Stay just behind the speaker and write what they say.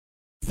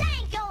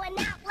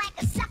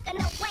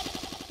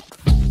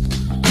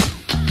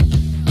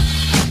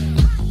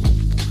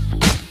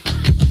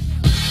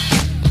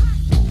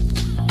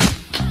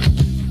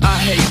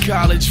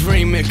college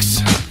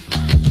remix.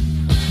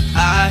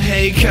 I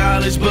hate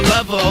college but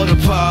love all the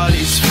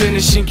parties,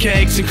 finishing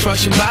cakes and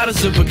crushing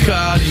bottles of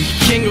Bacardi.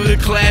 King of the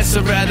class,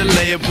 I'd rather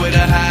lay up with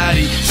a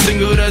hottie.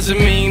 Single doesn't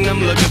mean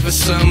I'm looking for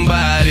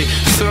somebody.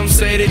 Some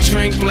say they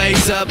drink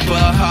blaze up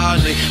but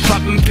hardly.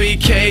 Popping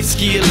PK,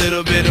 ski a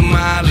little bit of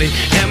Molly.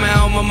 Am I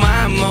on my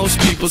mind? Most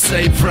people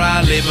say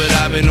probably, but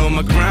I've been on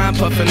my grind,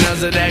 puffing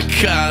us of that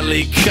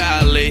Cali.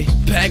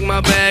 Pack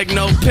my bag,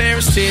 no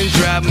parents didn't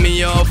drop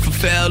me off. I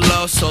fell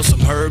lost, saw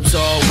some herbs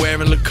all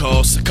wearing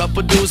Lacoste. A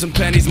couple dudes and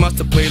pennies must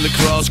have played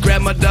lacrosse.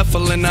 Grabbed my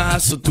duffel and I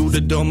hustled through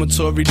the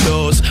dormitory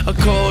doors. Of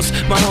course,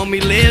 my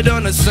homie lived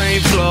on the same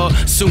floor.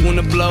 Soon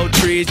to blow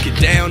trees, get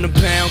down to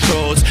pound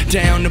codes,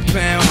 down to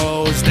pound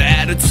hoes. The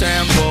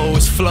out-of-town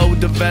boys flow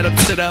develop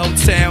to the whole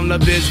town,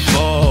 love his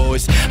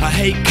voice. I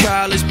hate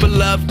college but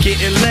love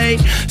getting late.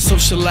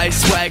 Socialite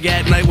swag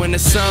at night when the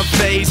sun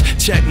fades.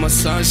 Check my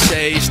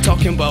sunshades,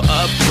 talking about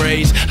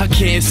upgrades. I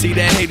can't see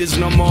the haters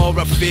no more,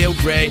 I feel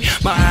great.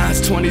 My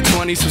eyes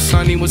 20/20, so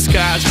sunny when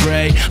skies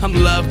gray. I'm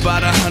loved by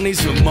the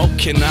honeys, what more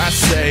can I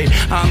say?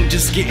 I'm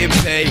just getting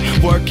paid,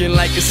 working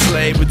like a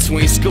slave.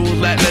 Between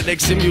school,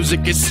 athletics, and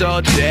music, it's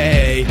all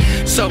day.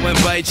 So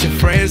invite your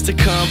friends to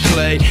come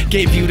play.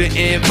 Gave you the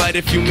invite,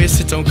 if you miss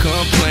it, don't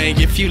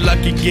complain. If you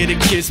lucky, get a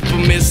kiss, but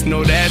miss,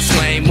 no that's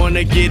lame.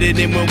 Wanna get it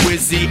in with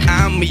Wizzy,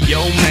 I'm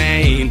your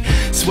main.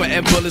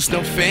 Sweating bullets,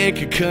 no fan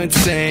can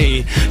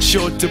contain.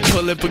 Short to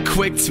pull it, but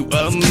quick to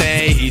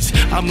amaze.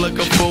 I'm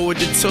looking forward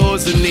to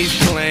tours in these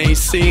planes.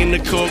 Seeing the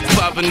cork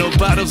popping, no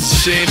bottles of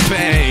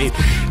champagne.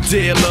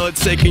 Dear Lord,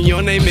 taking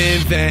your name in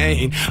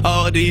vain.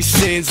 All these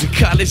sins in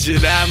college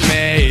that I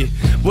made.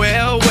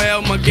 Well,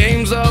 my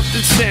game's off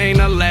the chain.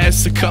 I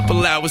last a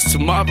couple hours,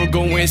 tomorrow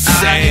go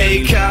insane. I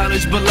hate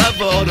college but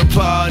love all the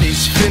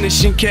parties,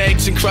 finishing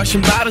cakes and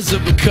crushing bottles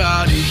of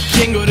Bacardi.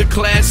 King of the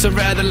class, I'd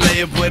rather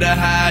lay up with a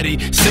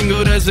hottie.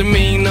 Single doesn't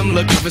mean I'm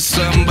looking for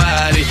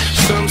somebody.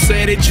 Some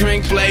say they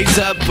drink blaze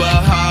up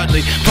but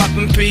hardly.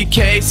 Popping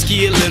PK,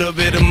 ski a little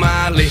bit of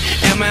Molly.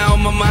 Am I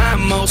on my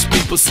mind? Most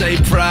people say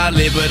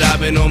probably, but I've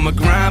been on my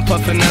grind,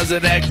 puffing us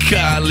of that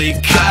Cali.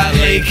 I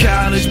hate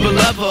college but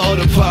love all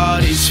the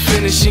parties,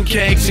 finishing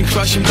cakes and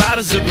crushing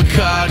bottles of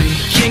Bacardi.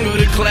 King of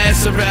the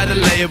class, I'd rather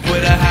lay up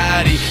with a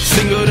hottie.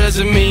 Single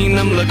doesn't mean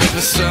I'm looking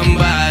for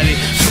somebody.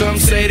 Some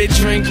say they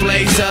drink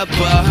blaze up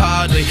but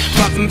hardly.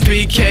 Popping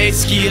PK,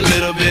 ski a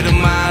little bit of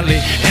Molly.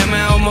 Am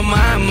I on my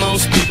mind?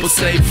 Most people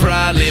say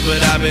probably,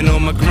 but I've been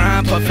on my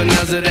grind, puffing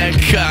us of that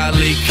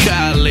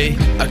Cali.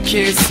 I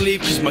can't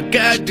sleep cause my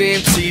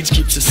goddamn teach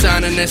keeps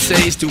assigning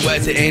essays due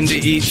at the end of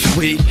each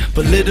week.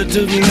 But little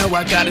do you know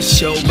I got a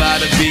show by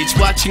the beach,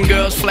 watching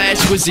girls flash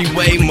Wizzy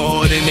way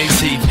more than they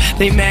teeth.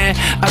 They mad,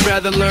 I'd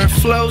rather learn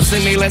flows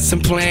than they lesson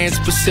plans.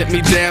 But sit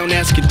me down,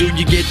 asking do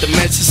you get the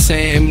message?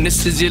 Sam,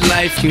 this is your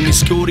life, you need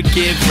school to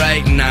get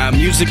right. Nah,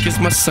 music is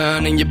my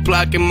sun and you're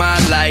blocking my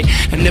light.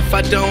 And if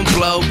I don't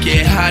blow,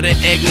 get hot to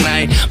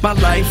ignite. My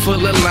life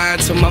full of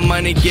lines so my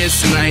money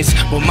gets nice.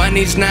 Well,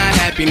 money's not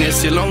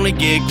happiness, you'll only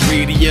get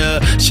greedier.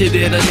 Shit,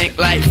 it'll make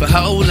life a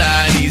whole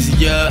lot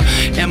easier.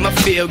 And my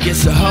feel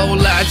gets a whole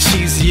lot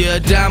cheesier.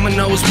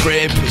 Domino's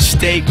bread, push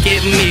steak,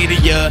 get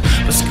meatier.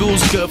 But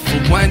school's good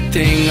for one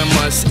thing I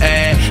must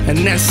add, and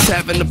that's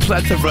having a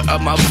plethora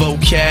of my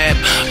vocab.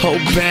 Whole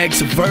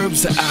bags of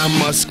verbs that I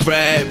must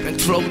grab and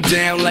throw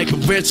down like a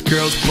rich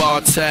girl's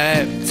bar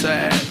tab.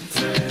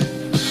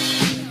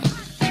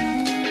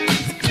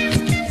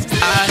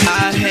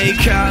 I hate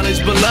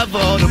college but love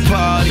all the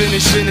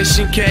parties,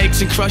 finishing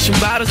cakes and crushing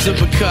bottles of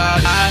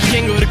Bacardi.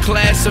 King of the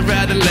class, I'd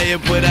rather lay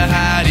up with a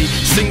hottie.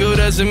 Single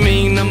doesn't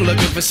mean I'm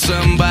looking for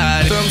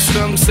somebody.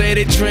 Some say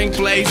they drink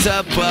blaze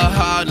up but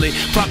hardly.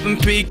 Popping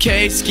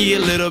PK, ski a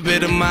little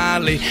bit of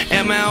Molly.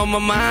 Am I on my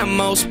mind?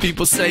 Most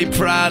people say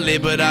probably,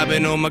 but I've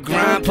been on my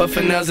grind,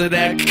 puffing us of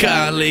that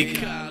Cali.